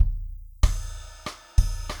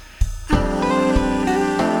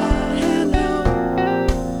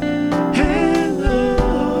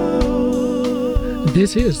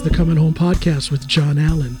This is the Coming Home Podcast with John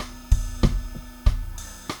Allen.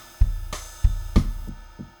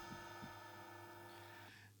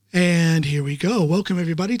 And here we go. Welcome,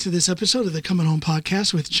 everybody, to this episode of the Coming Home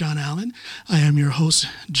Podcast with John Allen. I am your host,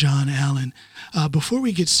 John Allen. Before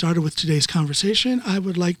we get started with today's conversation, I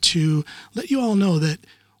would like to let you all know that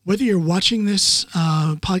whether you're watching this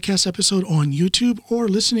podcast episode on YouTube or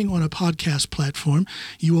listening on a podcast platform,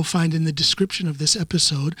 you will find in the description of this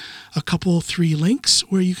episode three links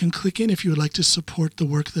where you can click in if you would like to support the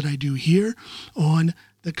work that I do here on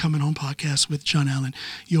the Coming Home Podcast with John Allen.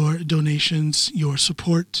 Your donations, your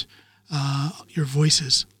support, your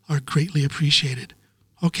voices are greatly appreciated.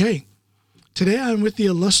 Okay, today I'm with the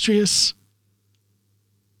illustrious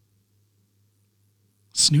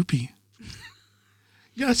Snoopy.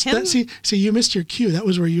 Yes, see, you missed your cue. That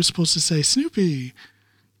was where you were supposed to say Snoopy.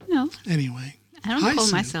 No. Anyway. I don't call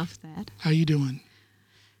Snoop. myself that. How you doing?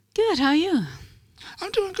 Good. How are you?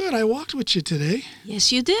 I'm doing good. I walked with you today.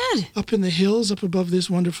 Yes, you did. Up in the hills, up above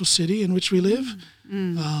this wonderful city in which we live.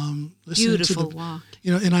 Beautiful walk.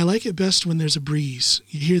 You know, and I like it best when there's a breeze.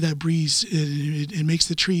 You hear that breeze, it makes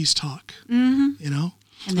the trees talk. Mm-hmm. You know?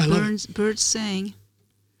 And the birds sing.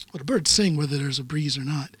 Well, the birds sing whether there's a breeze or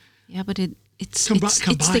not. Yeah, but it's combined.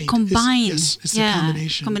 the combine. It's the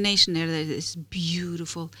combination. Combination there that is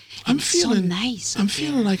beautiful. It's so nice. I'm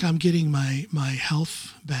feeling like I'm getting my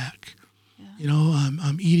health back. Yeah. You know,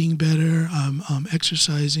 I'm eating better. I'm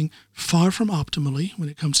exercising, far from optimally when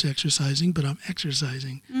it comes to exercising, but I'm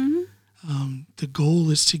exercising. Mm-hmm. The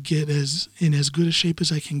goal is to get in as good a shape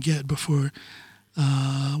as I can get before.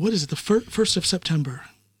 What is it? The 1st of September.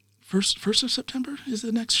 First of September is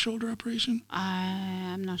the next shoulder operation?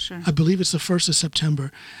 I'm not sure. I believe it's the 1st of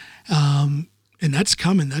September. And that's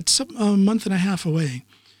coming. That's a month and a half away.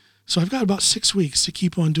 So I've got about 6 weeks to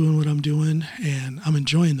keep on doing what I'm doing, and I'm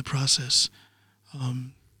enjoying the process.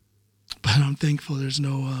 But I'm thankful there's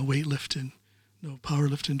no weightlifting, no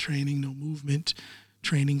powerlifting training, no movement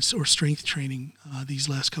training or strength training these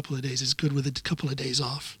last couple of days. It's good with a couple of days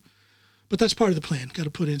off. But that's part of the plan. Got to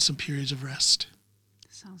put in some periods of rest.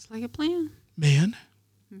 Sounds like a plan. Man.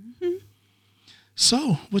 Mm-hmm.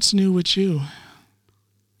 So, what's new with you?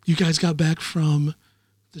 You guys got back from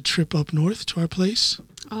the trip up north to our place?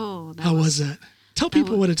 Oh, How was that? Tell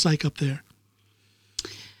people what it's like up there.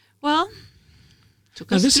 Well,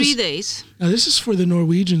 took us 3 days. Now, this is for the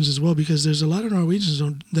Norwegians as well, because there's a lot of Norwegians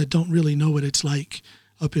that don't really know what it's like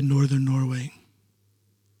up in northern Norway.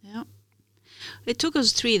 Yeah. It took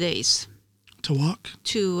us 3 days. To walk?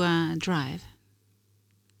 To drive.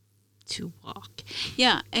 To walk.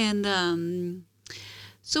 Yeah, and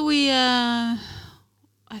so we, I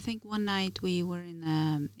think one night we were in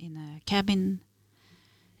a cabin,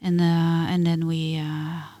 and then we.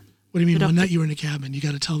 What do you mean one night you were in a cabin? You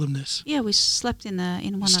got to tell them this. Yeah, we slept in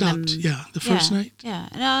one of them. Yeah, the first night? Yeah,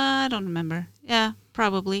 I don't remember. Yeah,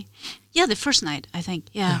 probably. Yeah, the first night, I think,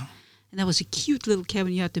 yeah. And that was a cute little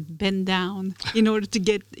cabin. You had to bend down in order to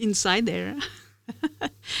get inside there.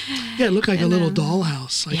 Yeah, it looked like a little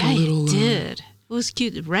dollhouse. It did. It was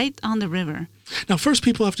cute, right on the river. Now, first,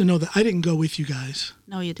 people have to know that I didn't go with you guys.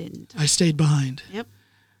 No, you didn't. I stayed behind. Yep.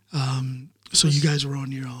 So you guys were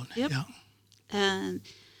on your own. Yep. Yeah.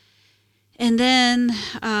 And then,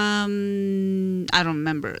 I don't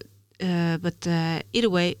remember, but either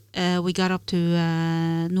way, we got up to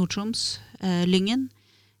Nord-Troms, Lyngen,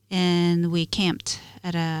 and we camped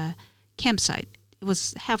at a campsite. It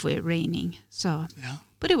was halfway raining,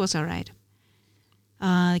 but it was all right.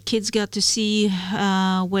 Kids got to see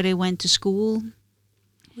where they went to school.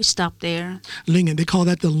 We stopped there. Lyngen, they call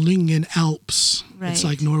that the Lyngen Alps. Right. It's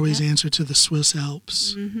like Norway's answer to the Swiss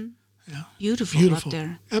Alps. Mm-hmm. Yeah. Beautiful up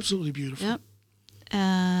there. Absolutely beautiful. Yep.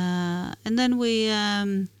 And then we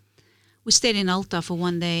stayed in Alta for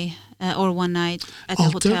one day or one night at the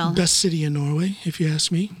hotel. Best city in Norway, if you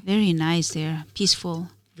ask me. Very nice there. Peaceful.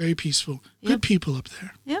 Very peaceful. Yep. Good people up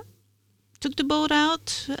there. Yep. Took the boat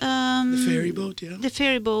out. The ferry boat, yeah. The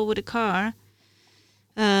ferry boat with a car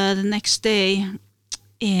the next day,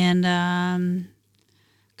 and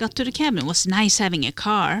got to the cabin. It was nice having a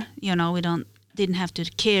car. You know, we didn't have to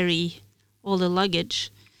carry all the luggage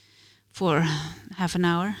for half an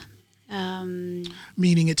hour.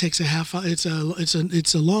 Meaning it takes a half hour. It's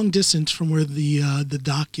a long distance from where the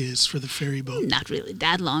dock is for the ferry boat. Not really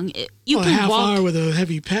that long. A half hour with a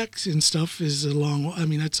heavy pack and stuff is a long. I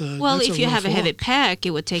mean, that's a. Well, that's if a you have a walk. Heavy pack, it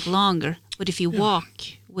would take longer. But if you walk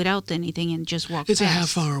without anything and just walk, it's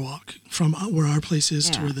fast, a half-hour walk from where our place is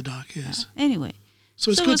to where the dock is. Yeah. Anyway.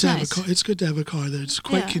 So it's good to have a car. It's good to have a car there. It's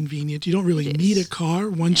quite convenient. You don't really need a car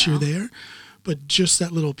once you're there, but just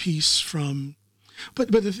that little piece from.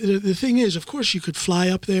 But the thing is, of course, you could fly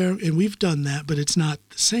up there, and we've done that, but it's not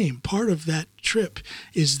the same. Part of that trip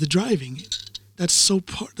is the driving. That's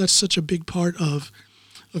such a big part of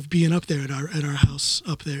being up there at our house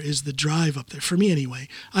up there is the drive up there. For me, anyway,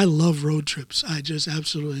 I love road trips. I just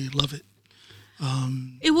absolutely love it.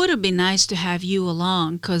 It would have been nice to have you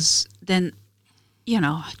along, because then,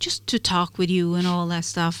 just to talk with you and all that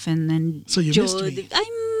stuff, and then so you missed me.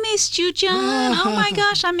 I missed you, John. Oh my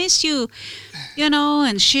gosh, I missed you.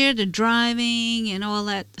 And share the driving and all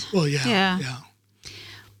that. Well, yeah.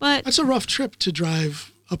 But that's a rough trip to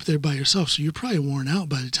drive up there by yourself. So you're probably worn out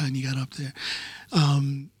by the time you got up there.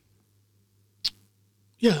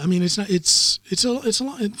 Yeah, I mean, it's a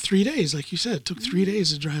lot. 3 days, like you said. It took 3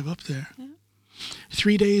 days to drive up there. Yeah.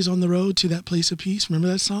 3 days on the road to that place of peace. Remember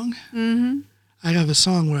that song? Mm-hmm. I have a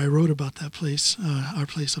song where I wrote about that place, our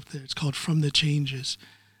place up there. It's called From the Changes.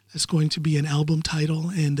 It's going to be an album title,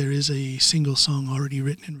 and there is a single song already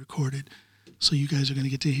written and recorded. So you guys are going to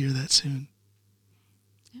get to hear that soon.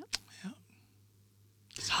 Yep. Yeah.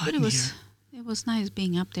 It's hot in here. It was nice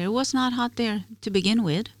being up there. It was not hot there to begin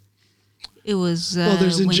with. It was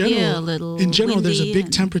there's windy, a little in general, there's a big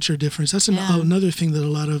and temperature difference. That's another thing that a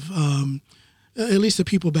lot of, at least the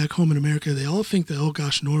people back home in America, they all think that, oh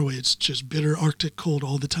gosh, Norway, it's just bitter Arctic cold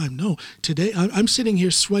all the time. No, today I'm sitting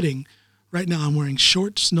here sweating. Right now I'm wearing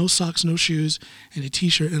shorts, no socks, no shoes, and a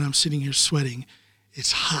T-shirt, and I'm sitting here sweating.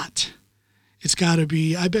 It's hot. It's got to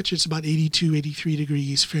be, I bet you it's about 82, 83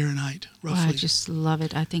 degrees Fahrenheit, roughly. Wow, I just love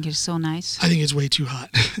it. I think it's so nice. I think it's way too hot.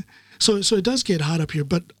 So it does get hot up here,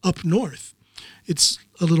 but up north, it's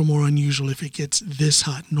a little more unusual if it gets this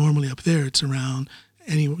hot. Normally up there, it's around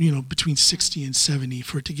between 60 and 70.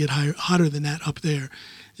 For it to get hotter than that up there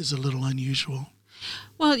is a little unusual.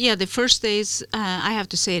 Well, yeah, the first days, I have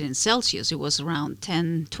to say it in Celsius, it was around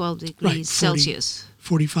 10, 12 degrees Celsius.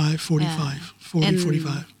 45, 45, 40,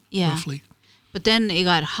 45, roughly. But then it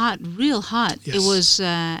got hot, real hot. Yes. It was,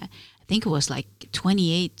 I think it was like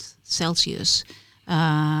 28 Celsius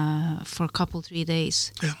for a couple, 3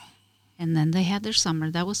 days. Yeah. And then they had their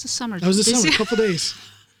summer. That was the summer. That was the summer, a couple days.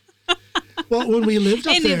 Well, when we lived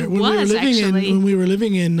up there, when we were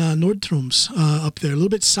living in Nordtroms up there, a little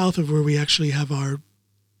bit south of where we actually have our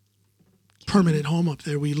permanent home up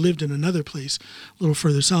there, we lived in another place a little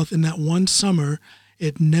further south. And that one summer,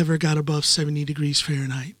 it never got above 70 degrees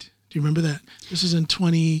Fahrenheit. Do you remember that? This is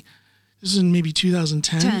in maybe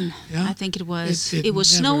 2010. Yeah, I think it was. It was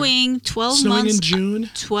snowing 12 months. Snowing in June.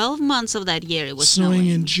 12 months of that year it was snowing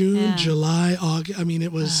in June, July, August. I mean,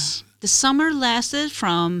 it was. The summer lasted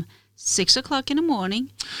from 6 o'clock in the morning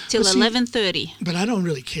till 11:30. But I don't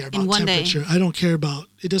really care about temperature. Day. I don't care about.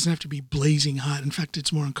 It doesn't have to be blazing hot. In fact,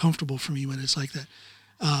 it's more uncomfortable for me when it's like that.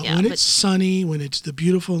 When it's sunny, when it's the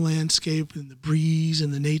beautiful landscape and the breeze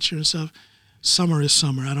and the nature and stuff, summer is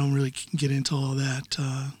summer. I don't really get into all that.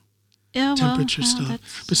 Temperature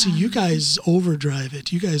stuff. But see, you guys overdrive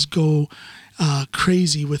it. You guys go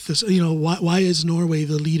crazy with this. Why is Norway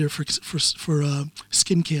the leader for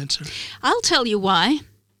skin cancer? I'll tell you why.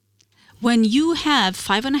 When you have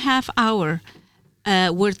 5.5 hour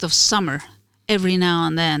worth of summer every now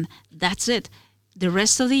and then, that's it. The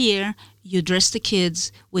rest of the year, you dress the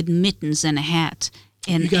kids with mittens and a hat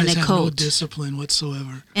and a coat. You guys have no discipline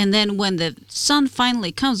whatsoever. And then when the sun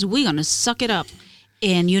finally comes, we're going to suck it up.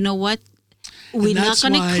 And you know what? We're not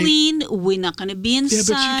going to clean. We're not going to be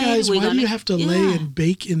inside. Yeah, but you guys, why do you have to lay and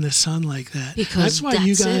bake in the sun like that? Because that's why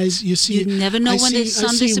you guys, you see, you never know when the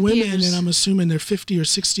sun disappears. I see women, and I'm assuming they're 50 or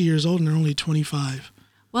 60 years old, and they're only 25.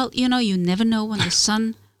 Well, you never know when the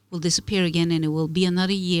sun will disappear again, and it will be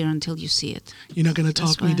another year until you see it. You're not going to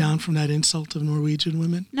talk me down from that insult of Norwegian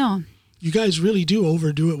women? No. You guys really do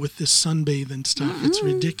overdo it with this sunbathe and stuff. Mm-mm. It's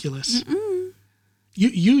ridiculous. Mm-mm.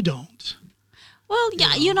 You don't. Well, yeah,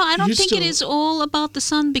 I don't think it is all about the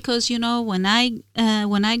sun because, when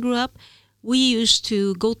I grew up, we used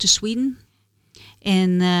to go to Sweden,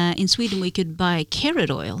 and in Sweden we could buy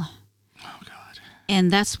carrot oil. Oh, God.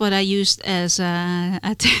 And that's what I used as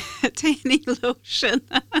a tanning lotion.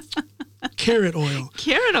 Carrot oil.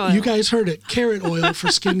 Carrot oil. You guys heard it. Carrot oil for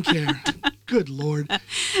skincare. Good Lord.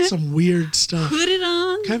 Some weird stuff. Put it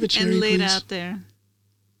on Can I have a cherry, and lay it please? out there.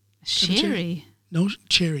 Cherry? No,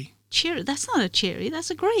 cherry. Cherry? That's not a cherry. That's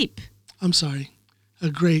a grape. I'm sorry. A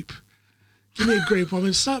grape. Give me a grape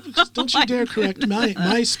woman. Stop. Don't you dare correct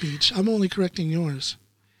my speech. I'm only correcting yours.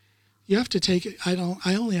 You have to take it. I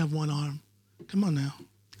only have one arm. Come on now.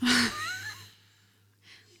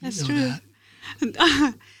 That's true.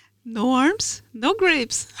 That. No arms, no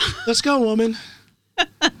grapes. Let's go, woman.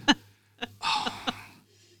 Oh,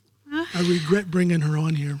 I regret bringing her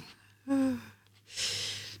on here.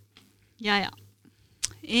 Yeah.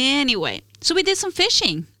 Anyway, so we did some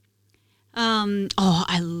fishing.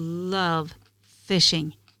 I love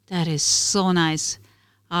fishing. That is so nice.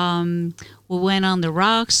 We went on the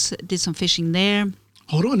rocks, did some fishing there.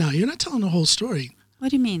 Hold on now. You're not telling the whole story.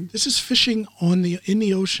 What do you mean? This is fishing in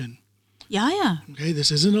the ocean. Yeah. Okay, this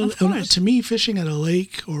isn't to me, fishing at a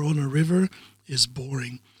lake or on a river is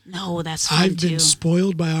boring. No, that's fun I've been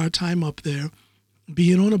spoiled by our time up there,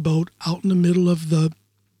 being on a boat out in the middle of the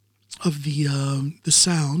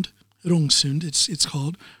sound, Rungsund, it's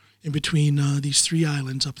called, in between these 3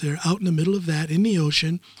 islands up there, out in the middle of that, in the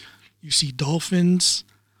ocean. You see dolphins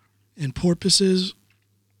and porpoises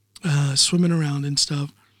swimming around and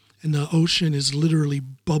stuff, and the ocean is literally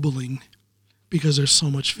bubbling because there's so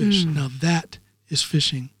much fish. Now that is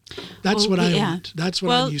fishing. That's what I want. That's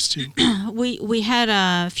what I'm used to. We had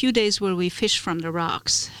a few days where we fished from the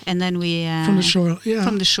rocks, and then we from the shore. Yeah,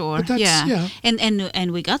 from the shore.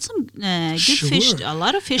 And we got some good fish. A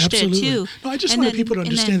lot of fish Absolutely. there too. No, I just wanted people to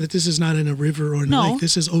understand that this is not in a river or in a lake.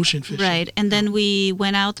 This is ocean fishing. Right. And then we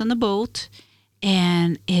went out on the boat,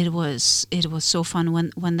 and it was so fun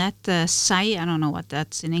when that sai, I don't know what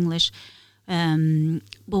that's in English,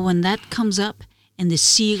 but when that comes up and the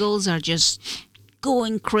seagulls are just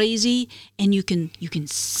going crazy, and you can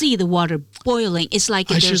see the water boiling. It's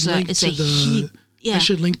like it's a heat. Yeah. I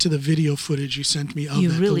should link to the video footage you sent me of you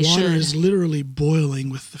that. Really the water should. is literally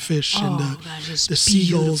boiling with the fish, and the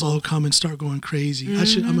seagulls all come and start going crazy.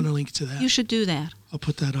 Mm-hmm. I'm going to link to that. You should do that. I'll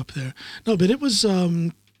put that up there. No, but it was.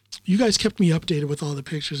 You guys kept me updated with all the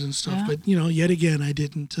pictures and stuff, but yet again, I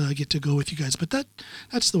didn't get to go with you guys. But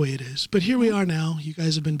that's the way it is. But here we are now. You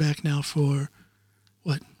guys have been back now for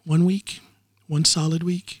what, 1 week? 1 solid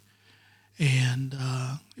week, and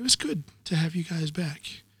it was good to have you guys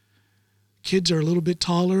back. Kids are a little bit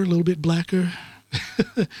taller, a little bit blacker,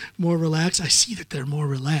 more relaxed. I see that they're more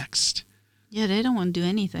relaxed. Yeah, they don't want to do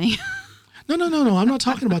anything. No. I'm not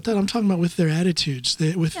talking about that. I'm talking about with their attitudes.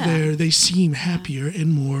 They seem happier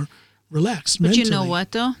and more relaxed mentally. But you know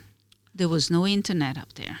what, though? There was no internet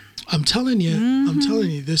up there. I'm telling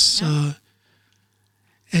you, this...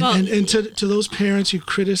 And to those parents who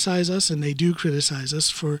criticize us, and they do criticize us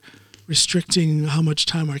for restricting how much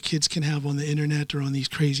time our kids can have on the internet or on these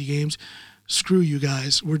crazy games, screw you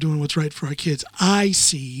guys. We're doing what's right for our kids. I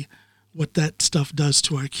see what that stuff does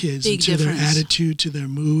to our kids, and to their attitude, to their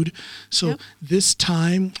mood. So this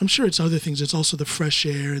time, I'm sure it's other things. It's also the fresh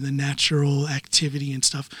air and the natural activity and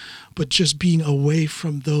stuff. But just being away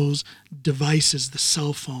from those devices, the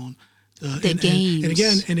cell phone, the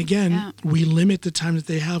games. And again, we limit the time that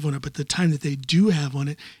they have on it, but the time that they do have on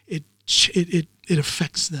it, it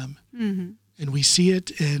affects them, and we see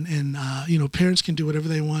it. And parents can do whatever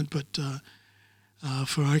they want, but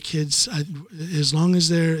for our kids, as long as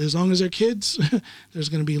they're kids, there's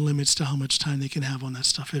going to be limits to how much time they can have on that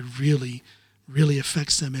stuff. It really, really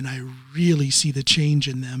affects them, and I really see the change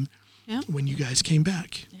in them when you guys came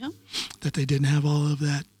back. Yeah. That they didn't have all of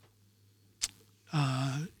that.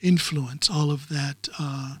 Influence, all of that,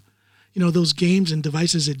 those games and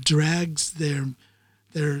devices. It drags their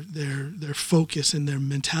focus and their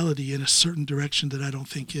mentality in a certain direction that I don't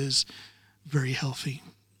think is very healthy.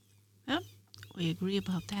 Yep, we agree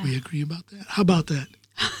about that. How about that?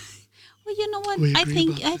 Well, you know what?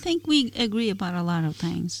 I think we agree about a lot of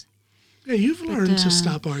things. Yeah, you've learned to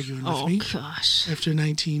stop arguing with me. Oh gosh! After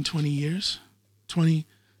 19, 20 years,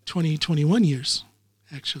 21 years,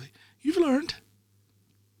 actually, you've learned.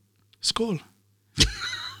 Skål.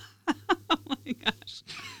 Oh my gosh.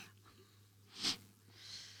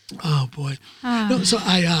 Oh boy. No, so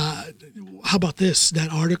how about this?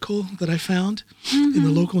 That article that I found in the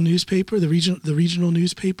local newspaper, the regional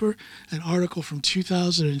newspaper, an article from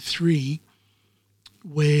 2003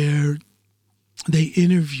 where they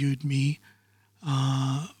interviewed me.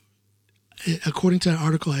 According to that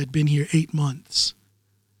article, I had been here 8 months.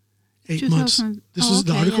 8 months.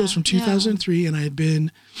 The article is from 2003, and I had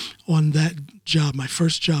been on that job, my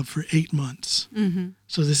first job, for 8 months. Mm-hmm.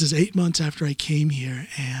 So this is 8 months after I came here,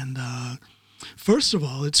 and first of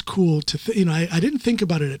all, it's cool to I didn't think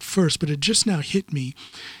about it at first, but it just now hit me.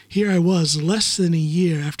 Here I was, less than a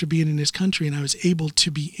year after being in this country, and I was able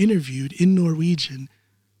to be interviewed in Norwegian.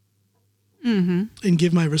 Mm-hmm. And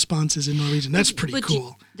give my responses in Norwegian. That's pretty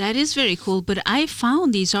cool. That is very cool. But I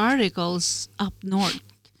found these articles up north.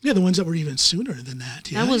 Yeah, the ones that were even sooner than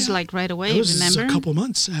that. Yeah, that was like right away, that was remember? A couple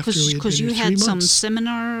months after we had been here. Because you had some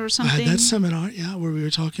seminar or something? I had that seminar, where we were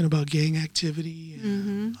talking about gang activity,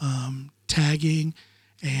 and, tagging,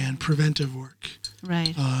 and preventive work.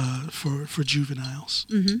 Right. For juveniles.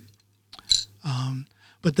 Mm-hmm.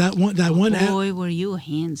 But that one... Boy, were you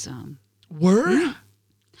handsome. Were?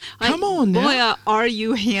 Come on now. Boy, are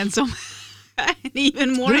you handsome.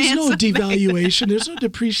 Even more There's handsome. no devaluation. There's no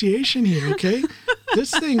depreciation here, okay?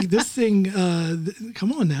 This thing,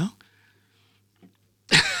 come on now.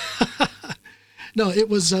 No, it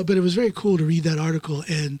was, but it was very cool to read that article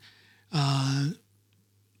and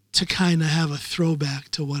to kind of have a throwback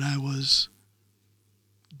to what I was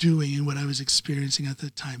doing and what I was experiencing at the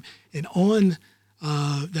time. And on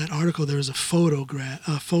that article, there was a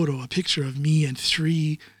picture of me and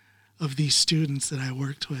 3 of these students that I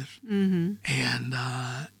worked with. Mm-hmm.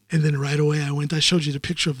 And then right away I showed you the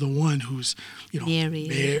picture of the one who's, married,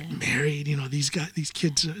 these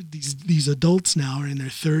kids, these adults now are in their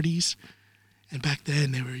 30s. And back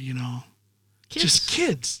then they were, just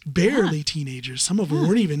kids, barely teenagers. Some of them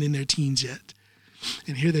weren't even in their teens yet.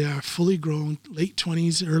 And here they are, fully grown, late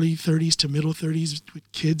 20s, early 30s to middle 30s with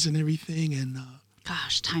kids and everything. And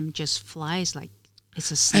gosh, time just flies like it's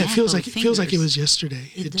a snap. It feels like it was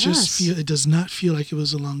yesterday. It does not feel like it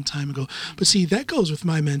was a long time ago. But see, that goes with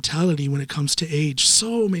my mentality when it comes to age.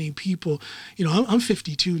 So many people, I'm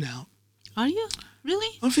 52 now. Are you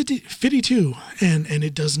really? I'm 52, and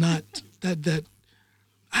it does not that.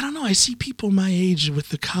 I don't know. I see people my age with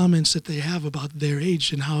the comments that they have about their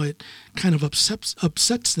age and how it kind of upsets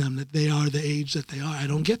them that they are the age that they are. I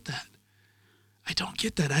don't get that. I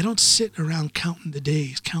don't sit around counting the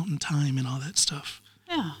days, counting time and all that stuff.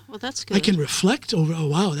 Yeah, well, that's good. I can reflect over, oh,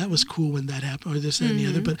 wow, that was cool when that happened, or this, that, and the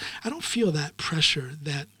other, but I don't feel that pressure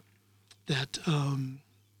that I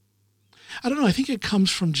don't know. I think it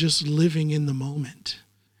comes from just living in the moment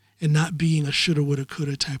and not being a shoulda, woulda,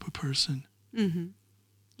 coulda type of person. Mm-hmm.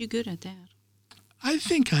 You're good at that. I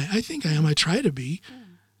think I am. I try to be.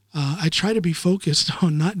 I try to be focused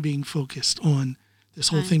on not being focused on this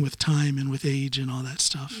whole thing with time and with age and all that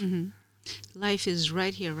stuff. Mm-hmm. Life is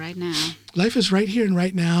right here, right now. Life is right here and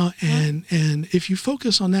right now, and if you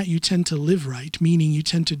focus on that, you tend to live right, meaning you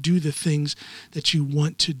tend to do the things that you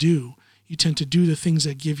want to do. You tend to do the things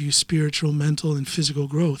that give you spiritual, mental, and physical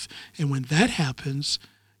growth. And when that happens,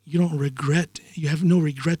 you have no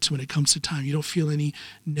regrets when it comes to time. You don't feel any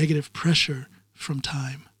negative pressure from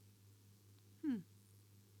time.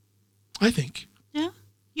 I think. Yeah,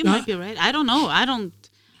 you might be right. I don't know. I don't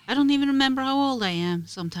even remember how old I am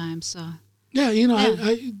sometimes. So. Yeah,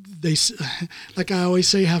 they like I always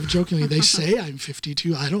say, half jokingly, they say I'm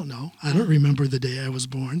 52. I don't know. I don't remember the day I was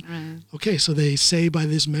born. Right. Okay, so they say by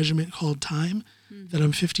this measurement called time that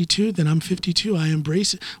I'm 52. Then I'm 52. I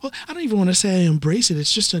embrace it. Well, I don't even want to say I embrace it.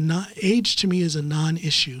 It's just age to me is a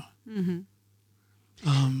non-issue. Mm-hmm.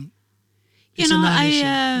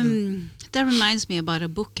 That reminds me about a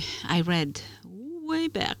book I read way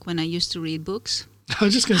back when I used to read books. I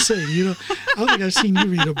was just going to say, I don't think I've seen you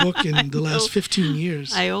read a book in the last 15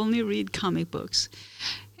 years. I only read comic books.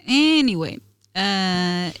 Anyway,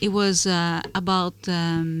 it was about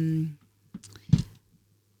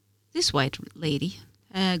this white lady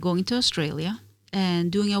going to Australia and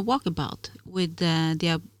doing a walkabout with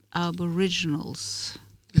the Aboriginals.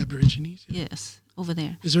 Aborigines? Yes, over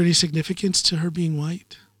there. Is there any significance to her being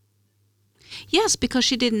white? Yes, because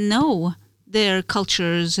she didn't know their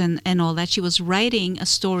cultures and all that. She was writing a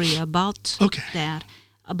story about that,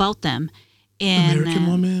 about them. And, American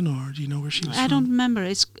woman, or do you know where she was from? I don't remember.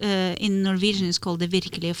 It's in Norwegian it's called the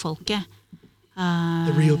virkelige folket.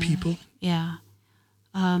 The real people? Yeah.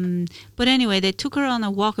 But anyway, they took her on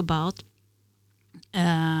a walkabout,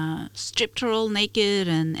 stripped her all naked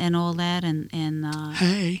and all that, and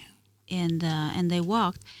hey. And they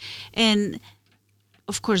walked. And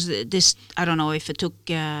of course, this, I don't know if it took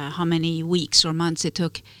how many weeks or months it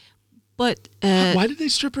took, but... why did they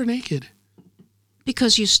strip her naked?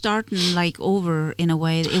 Because you start over in a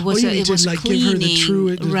way. It was it was like cleaning, give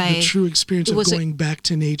her the true experience of going back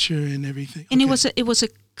to nature and everything. And it was a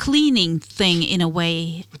cleaning thing in a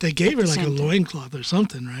way. But they gave her like a loincloth or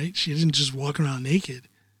something, right? She didn't just walk around naked.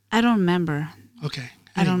 I don't remember. Okay.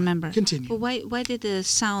 I don't remember. Continue. But why did the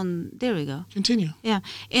sound... There we go. Continue. Yeah.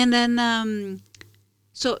 And then...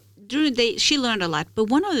 So during she learned a lot, but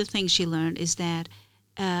one of the things she learned is that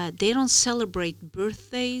they don't celebrate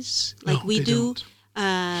birthdays like we do.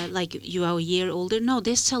 Like you are a year older. No,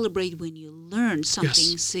 they celebrate when you learn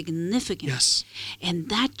something significant. Yes. And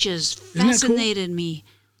that just fascinated me.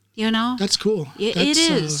 That's cool. It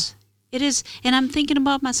is. It is. And I'm thinking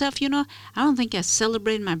about myself, I don't think I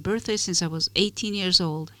celebrated my birthday since I was 18 years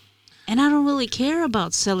old. And I don't really care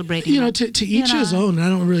about celebrating. To each his own. I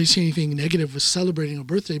don't really see anything negative with celebrating a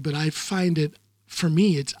birthday, but I find it, for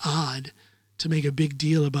me, it's odd to make a big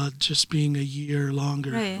deal about just being a year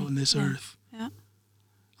longer on this earth. Yeah.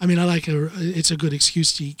 I mean, it's a good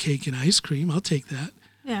excuse to eat cake and ice cream. I'll take that.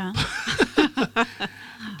 Yeah.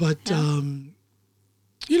 But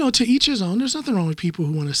yeah. To each his own. There's nothing wrong with people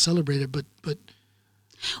who want to celebrate it, but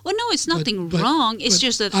Well, no, it's nothing but- wrong. It's but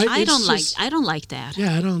just that I- I it's don't just- like. I don't like that.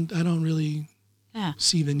 yeah, I don't really Yeah.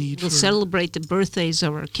 see the need We'll for celebrate the birthdays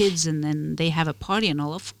of our kids, and then they have a party and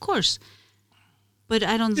all. Of course, but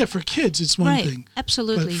I don't. Yeah, for kids it's one right. thing.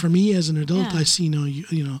 Absolutely. But for me as an adult, Yeah. I see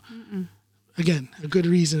again, a good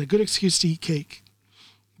reason, a good excuse to eat cake.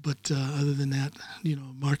 But other than that,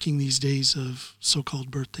 marking these days of so-called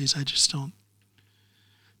birthdays, I just don't.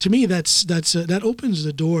 To me, that opens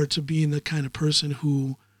the door to being the kind of person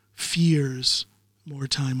who fears more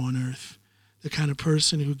time on earth, the kind of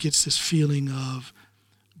person who gets this feeling of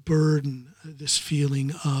burden, this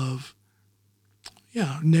feeling of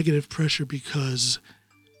negative pressure because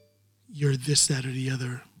you're this, that, or the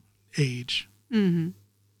other age. Mm-hmm.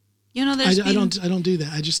 I don't do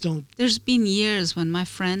that. I just don't. There's been years when my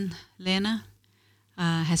friend Lena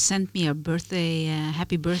has sent me a birthday,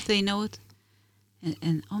 happy birthday note,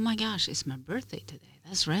 and oh my gosh, it's my birthday today.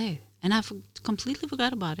 That's right, and I completely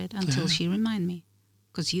forgot about it until she reminded me.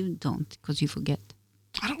 Because you don't, because you forget.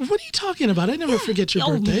 What are you talking about? I never forget your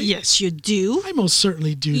birthday. Yes, you do. I most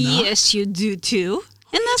certainly do not. Yes, you do too.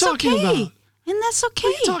 And What that's are you talking okay. about? And that's okay.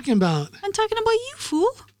 What are you talking about? I'm talking about you, fool.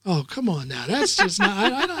 Oh, come on now. That's just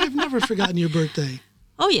not. I've never forgotten your birthday.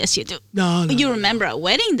 Oh, yes, you do. No. You remember a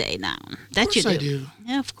wedding day now. That you do. Of course I do.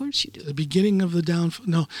 Yeah, of course you do. The beginning of the downfall.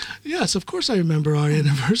 No. Yes, of course I remember our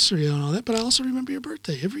anniversary and all that, but I also remember your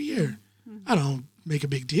birthday every year. I don't make a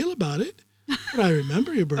big deal about it, but I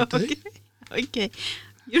remember your birthday. Okay.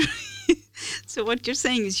 So what you're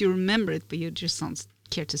saying is you remember it, but you just don't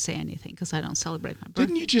care to say anything because I don't celebrate my birthday.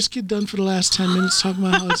 Didn't you just get done for the last 10 minutes talking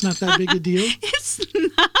about how it's not that big a deal? It's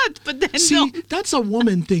not, but then See, that's a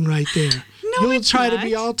woman thing right there. No, You'll it's try to not.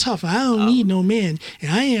 be all tough. I don't need no man,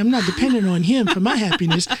 and I am not dependent on him for my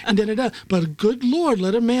happiness. And da. But good Lord,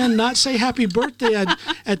 let a man not say happy birthday at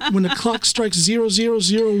when the clock strikes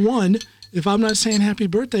 0001. If I'm not saying happy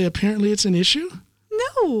birthday, apparently it's an issue.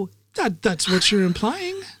 No. That's what you're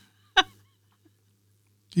implying.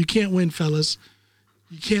 You can't win, fellas.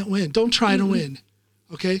 You can't win. Don't try to win.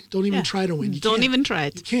 Okay? Don't even try to win. You Don't can't. even try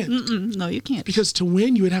it. You can't. No, you can't. Because to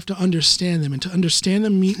win, you would have to understand them. And to understand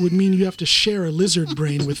them would mean you have to share a lizard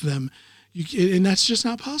brain with them. And that's just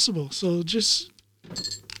not possible. So just,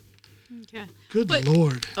 Okay. good But-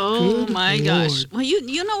 Lord. Oh Good my Lord. gosh! Well,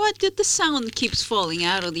 you know what? The sound keeps falling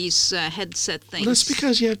out of these headset things. Well, that's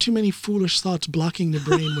because you have too many foolish thoughts blocking the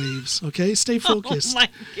brain waves. Okay? Stay focused. Oh my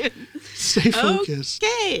goodness. Stay focused.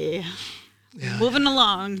 Okay. Yeah. Moving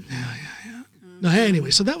along. No, anyway,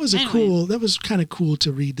 so that was Anyway. that was kind of cool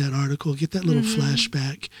to read that article, get that little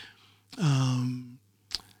flashback. And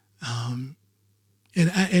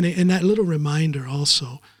that little reminder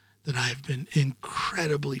also that I've been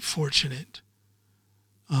incredibly fortunate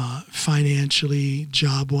financially,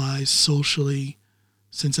 job-wise, socially,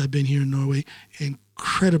 since I've been here in Norway.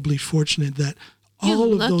 Incredibly fortunate that all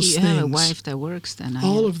You're of lucky those you things, have a wife that works. Then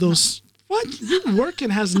all of those. What?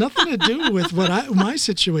 Working has nothing to do with what my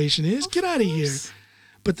situation is. Get out of here.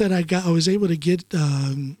 But that I was able to get,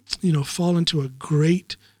 fall into a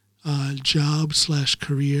great job /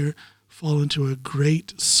 career, fall into a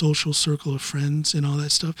great social circle of friends and all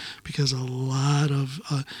that stuff, because a lot of,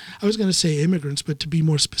 I was going to say immigrants, but to be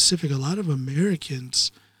more specific, a lot of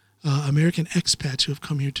Americans, American expats who have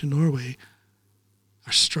come here to Norway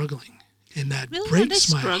are struggling. And that Really? Are breaks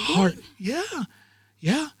they my struggling? heart.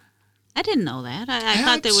 Yeah. I didn't know that. I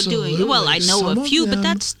thought they were doing Absolutely. well. I know Some a of few, but them-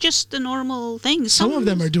 that's just the normal thing. Some of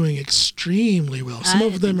them are doing extremely well. Some I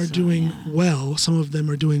of them think are so, doing yeah. well. Some of them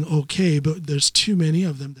are doing okay, but there's too many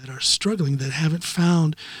of them that are struggling, that haven't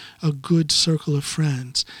found a good circle of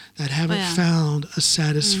friends, that haven't Yeah. found a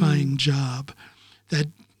satisfying job, that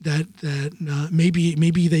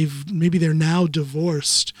maybe they're now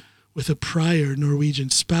divorced with a prior Norwegian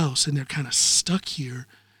spouse, and they're kind of stuck here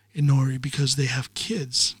in Norway because they have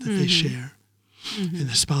kids that they share. And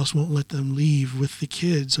the spouse won't let them leave with the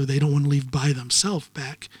kids, or they don't want to leave by themselves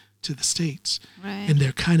back to the States. Right. And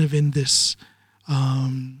they're kind of in this, a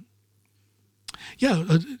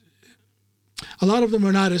lot of them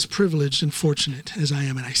are not as privileged and fortunate as I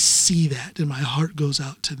am, and I see that, and my heart goes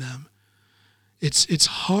out to them. It's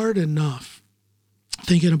hard enough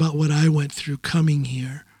thinking about what I went through coming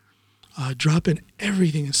here, dropping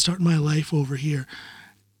everything and starting my life over here.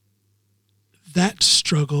 That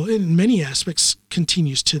struggle, in many aspects,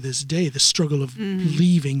 continues to this day. The struggle of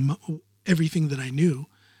leaving everything that I knew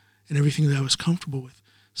and everything that I was comfortable with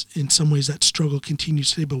in some ways that struggle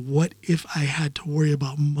continues today. But what if I had to worry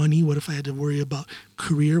about money? What if I had to worry about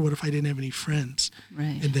career? What if I didn't have any friends?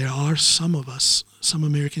 Right. And there are some of us, some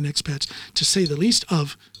American expats, to say the least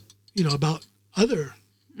of, about other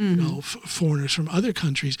foreigners from other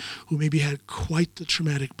countries who maybe had quite the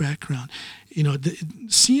traumatic background.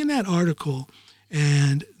 Seeing that article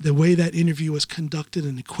and the way that interview was conducted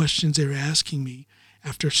and the questions they were asking me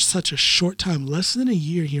after such a short time, less than a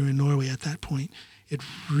year here in Norway at that point, it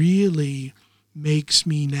really makes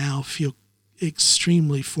me now feel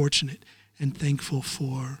extremely fortunate and thankful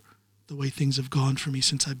for the way things have gone for me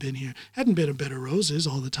since I've been here. Hadn't been a bed of roses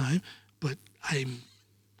all the time, but I'm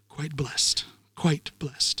quite blessed.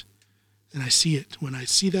 And I see it when I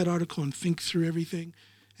see that article and think through everything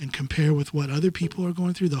and compare with what other people are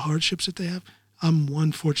going through, the hardships that they have. I'm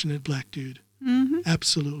one fortunate black dude. Mm-hmm.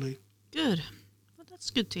 Absolutely. Good. Well, that's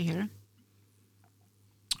good to hear.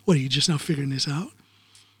 What, are you just now figuring this out?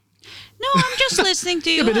 No, I'm just listening to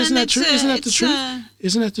you. Yeah, but isn't that true? Isn't that the it's, truth?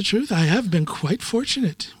 Isn't that the truth? I have been quite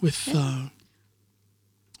fortunate with the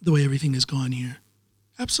way everything has gone here.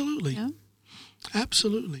 Absolutely. Yeah.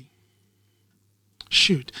 Absolutely.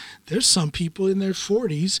 Shoot, there's some people in their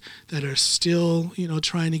 40s that are still,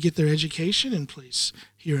 trying to get their education in place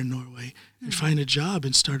here in Norway and find a job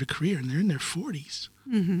and start a career, and they're in their 40s.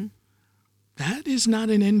 Mm-hmm. That is not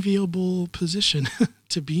an enviable position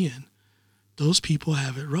to be in. Those people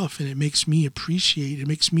have it rough, and it makes me appreciate, it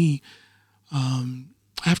makes me, I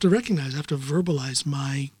have to recognize, I have to verbalize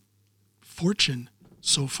my fortune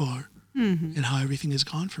so far and how everything has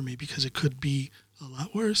gone for me, because it could be a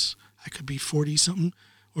lot worse. I could be 40-something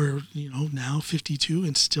or, now 52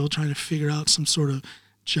 and still trying to figure out some sort of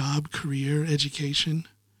job, career, education,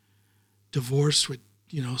 divorced with,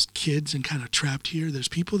 kids and kind of trapped here. There's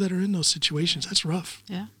people that are in those situations. That's rough.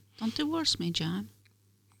 Yeah. Don't divorce me, John.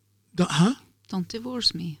 Huh? Don't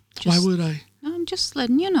divorce me. Why would I? No, I'm just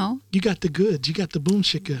letting you know. You got the goods. You got the boom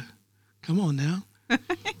shika. Come on now.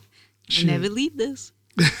 Never leave this.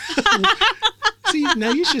 See,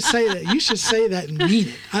 now you should say that. You should say that and mean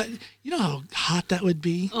it. You know how hot that would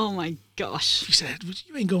be? Oh, my gosh. You said,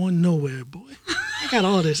 you ain't going nowhere, boy. I got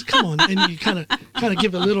all this. Come on. And you kind of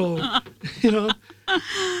give a little,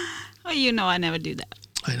 Oh, I never do that.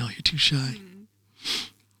 I know, you're too shy.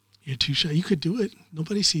 You're too shy. You could do it.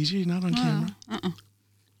 Nobody sees you. You're not on camera.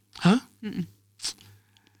 Huh?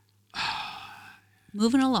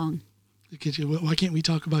 Moving along. Look at you. Why can't we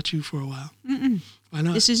talk about you for a while? Why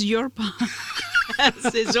not? This is your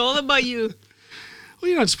podcast. It's all about you. Well,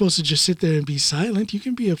 you're not supposed to just sit there and be silent. You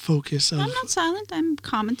can be a focus of... I'm not silent. I'm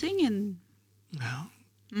commenting and... Well,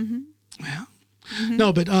 Mm-hmm.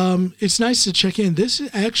 No, but it's nice to check in. This is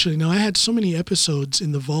actually, I had so many episodes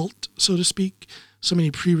in the vault, so to speak, so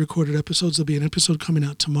many pre-recorded episodes. There'll be an episode coming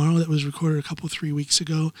out tomorrow that was recorded 3 weeks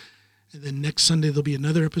ago. And then next Sunday, there'll be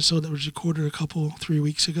another episode that was recorded 3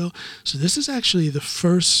 weeks ago. So this is actually the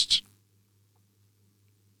first,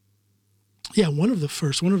 one of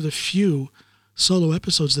the few solo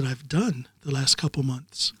episodes that I've done the last couple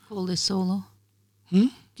months. Call this solo? Do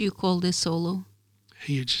you call this solo?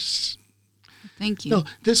 You just... Thank you. No,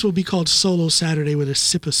 this will be called Solo Saturday with a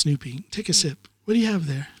sip of Snoopy. Take a sip. What do you have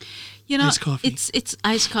there? Iced coffee. It's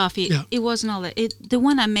iced coffee. Yeah. It wasn't all that. The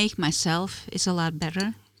one I make myself is a lot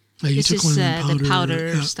better. You this is the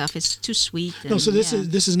powder stuff. It's too sweet. No, so this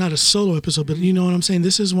is not a solo episode, but you know what I'm saying?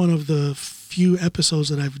 This is one of the few episodes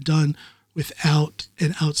that I've done without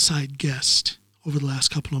an outside guest over the last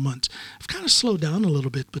couple of months. I've kind of slowed down a little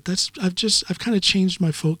bit, but I've kind of changed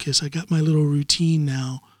my focus. I got my little routine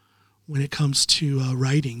now when it comes to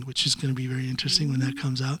writing, which is going to be very interesting when that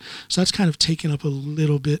comes out. So that's kind of taken up a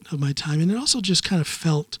little bit of my time. And it also just kind of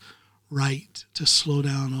felt right to slow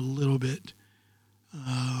down a little bit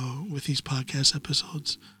with these podcast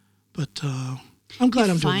episodes. But I'm glad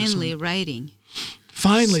I'm doing this. Finally writing.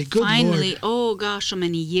 Finally, good Finally, Lord. Oh gosh, so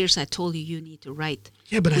many years I told you need to write.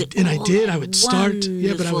 Yeah, but I did. I would start.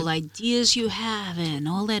 Yeah, but wonderful ideas you have and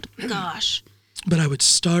all that. Gosh. But I would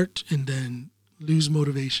start and then lose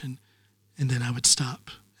motivation, and then I would stop,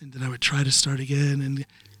 and then I would try to start again and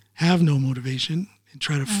have no motivation and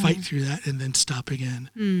try to fight through that, and then stop again.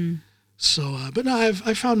 So, but no,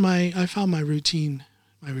 I found my routine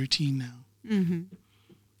now.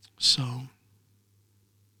 So,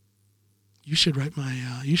 you should write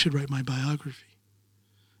my biography.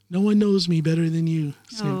 No one knows me better than you.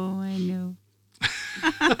 So. Oh, I know.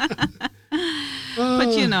 But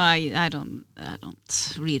I don't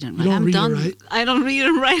read and write. I'm done. I don't read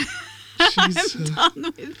and write. I'm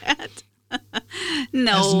done with that.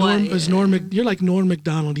 No. As Norm, you're like Norm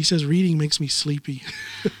Macdonald. He says reading makes me sleepy.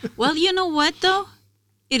 Well, you know what though?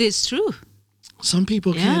 It is true. Some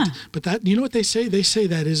people Yeah. can't. But that, you know what they say? They say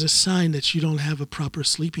that is a sign that you don't have a proper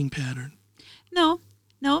sleeping pattern. No.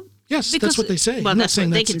 Yes, Because, that's what they say. well, I'm not that's saying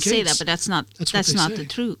what, they that's can the say case. that, but that's not That's what they not say. the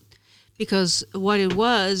truth. Because what it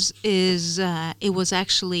was is it was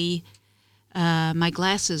actually my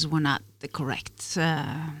glasses were not the correct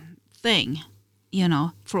thing. You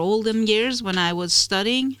know, for all them years when I was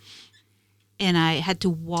studying and I had to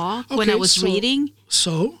walk when I was reading.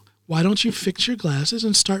 So why don't you fix your glasses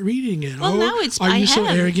and start reading it? Well, or now it's- are I you so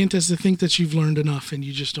have. arrogant as to think that you've learned enough and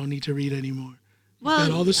you just don't need to read anymore? Well, You've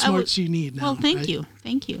got all the smarts you need now. Well, thank right? you.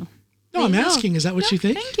 No, I'm No, asking. Is that what you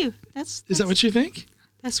think? Thank you. Is that what you think?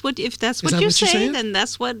 That's what if that's Is what that you what you're say, saying? then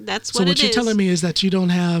that's what So what it you're is. telling me is that you don't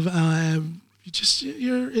have,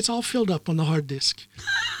 it's all filled up on the hard disk.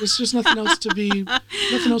 There's just nothing else to be,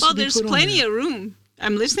 nothing else Well, to be there's put on plenty there. of room.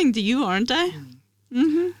 I'm listening to you, aren't I?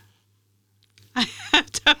 Mm-hmm. I have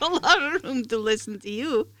to have a lot of room to listen to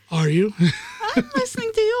you. Are you? I'm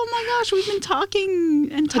listening to you. Oh my gosh, we've been talking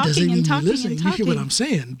and That doesn't talking mean and you're talking listening. and You talking. hear what I'm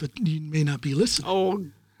saying, but you may not be listening. Oh,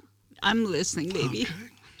 I'm listening, baby.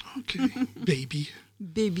 Okay, baby.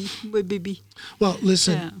 Baby, my baby. Well,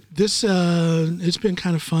 listen, Yeah. this it's been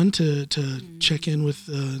kind of fun to check in with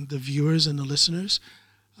the viewers and the listeners.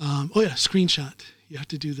 Screenshot. You have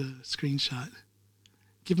to do the screenshot.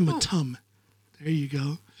 Give them a tum. There you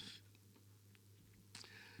go.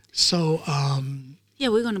 So, Yeah,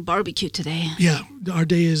 we're going to barbecue today. yeah, our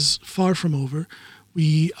day is far from over.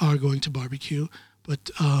 We are going to barbecue, but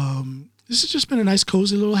this has just been a nice,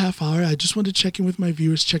 cozy little half hour. I just wanted to check in with my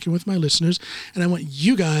viewers, check in with my listeners, and I want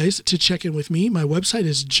you guys to check in with me. My website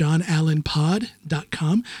is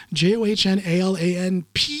johnallenpod.com,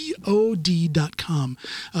 JOHNALANPOD.com.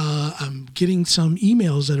 I'm getting some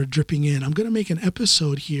emails that are dripping in. I'm going to make an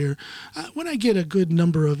episode here when I get a good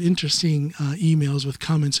number of interesting emails with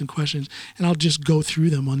comments and questions, and I'll just go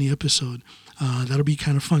through them on the episode. That'll be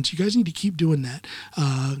kind of fun. So you guys need to keep doing that.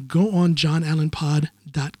 Go on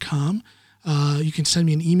johnallenpod.com. You can send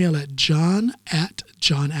me an email at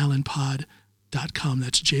john@johnallenpod.com.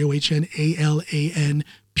 That's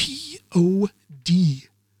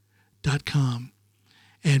JOHNALANPOD.com.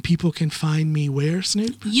 And people can find me where,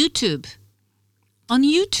 Snoop? YouTube. On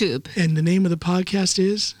YouTube. And the name of the podcast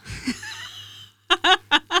is?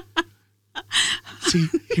 See,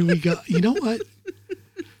 here we go. You know what?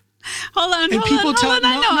 Hold on, And hold people on, tell- hold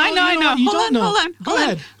on. no, I know. you Hold don't on, know. hold on. Go hold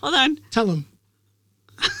ahead. On, hold on. Tell them.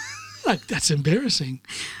 Look, that's embarrassing.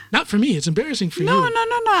 Not for me. It's embarrassing for No, you.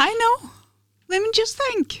 I know. Let me just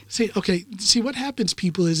think. See what happens,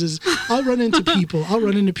 people, is I'll run into people. Out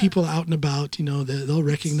and about, they'll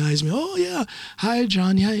recognize me. Oh, yeah. Hi,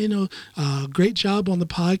 John. Yeah, great job on the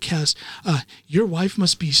podcast. Your wife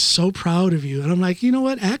must be so proud of you. And I'm like, you know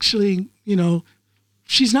what? Actually,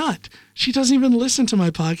 she's not. She doesn't even listen to my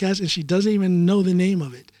podcast, and she doesn't even know the name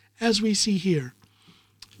of it, as we see here.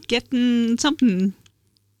 Getting something.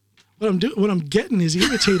 What I'm getting is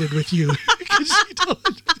irritated with you. 'Cause you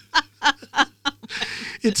don't.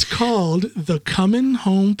 It's called the Coming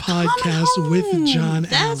Home Podcast with John Allen.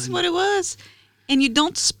 That's what it was. And you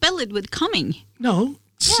don't spell it with coming. No,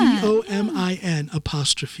 Yeah. COMIN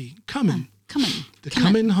apostrophe. Coming. Coming. The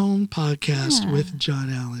Coming Home Podcast with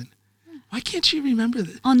John Allen. Why can't you remember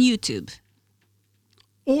that? On YouTube.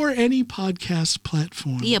 Or any podcast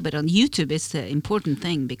platform. Yeah, but on YouTube it's the important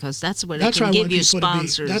thing because that's where they That's where can I give want you people to be.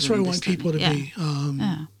 sponsors. That's where I and want this thing. people to Yeah. be.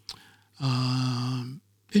 Yeah.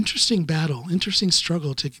 Interesting battle, interesting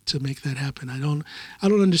struggle to make that happen. I don't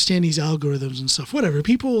understand these algorithms and stuff. Whatever,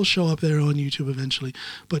 people will show up there on YouTube eventually.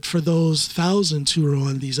 But for those thousands who are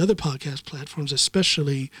on these other podcast platforms,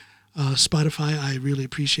 especially Spotify, I really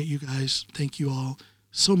appreciate you guys. Thank you all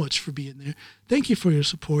so much for being there. Thank you for your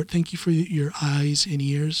support. Thank you for your eyes and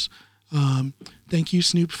ears. Thank you,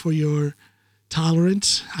 Snoop, for your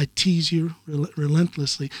tolerance. I tease you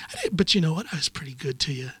relentlessly. But you know what? I was pretty good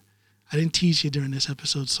to you. I didn't tease you during this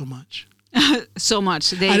episode so much. So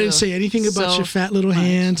much. I didn't say anything about your fat little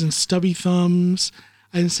hands and stubby thumbs.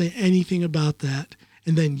 I didn't say anything about that.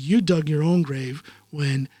 And then you dug your own grave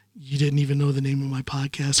when you didn't even know the name of my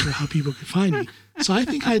podcast or how people could find me. So I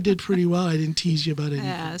think I did pretty well. I didn't tease you about anything.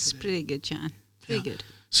 Yeah, it's pretty good, John. Pretty good.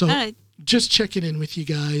 So All right. just checking in with you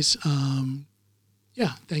guys.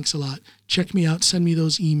 Thanks a lot. Check me out. Send me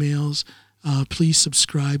those emails. Please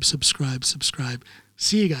subscribe.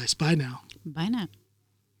 See you guys. Bye now. Bye now.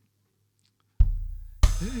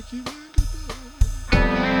 Thank you.